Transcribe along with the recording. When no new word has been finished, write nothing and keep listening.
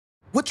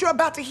What you're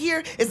about to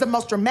hear is the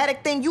most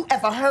dramatic thing you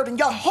ever heard in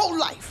your whole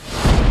life.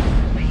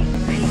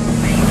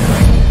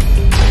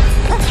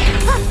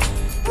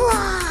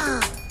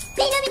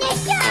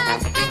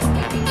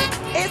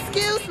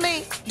 Excuse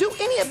me, do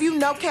any of you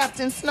know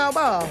Captain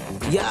Snowball?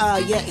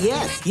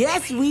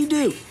 Yes, we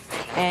do.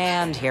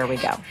 And here we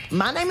go.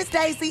 My name is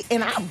Daisy,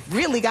 and I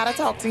really gotta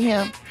talk to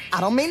him. I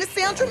don't mean to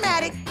sound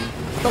dramatic,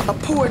 but a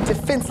poor,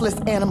 defenseless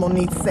animal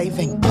needs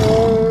saving.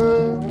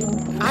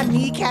 I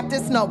need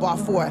Captain Snowball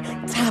for a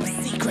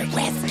top-secret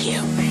rescue.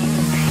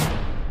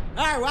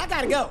 All right, well, I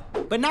gotta go.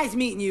 But nice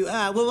meeting you.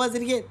 What was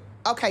it again?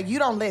 Okay, you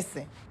don't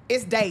listen.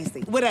 It's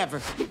Daisy.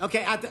 Whatever.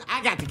 Okay,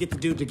 I got to get the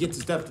dude to get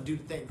some stuff to do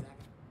the things.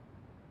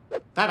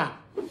 Bye-bye.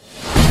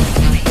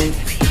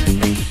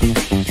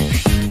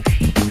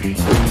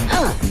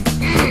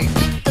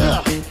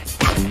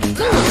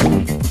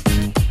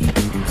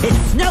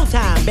 It's snow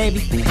time,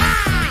 baby.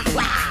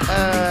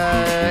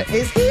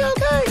 Is he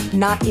okay?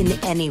 Not in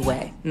any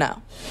way, no.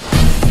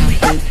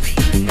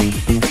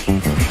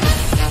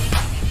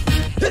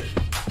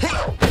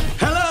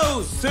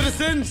 Hello,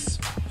 citizens.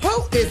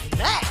 Who is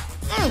that?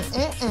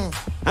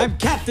 I'm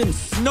Captain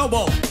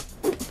Snowball.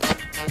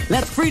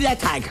 Let's free that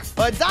tiger.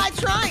 Or die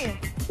trying.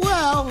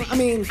 Well, I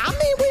mean,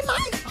 We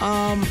might.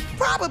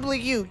 Probably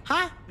you.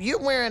 Huh? You're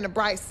wearing a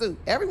bright suit.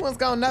 Everyone's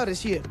gonna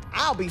notice you.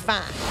 I'll be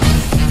fine.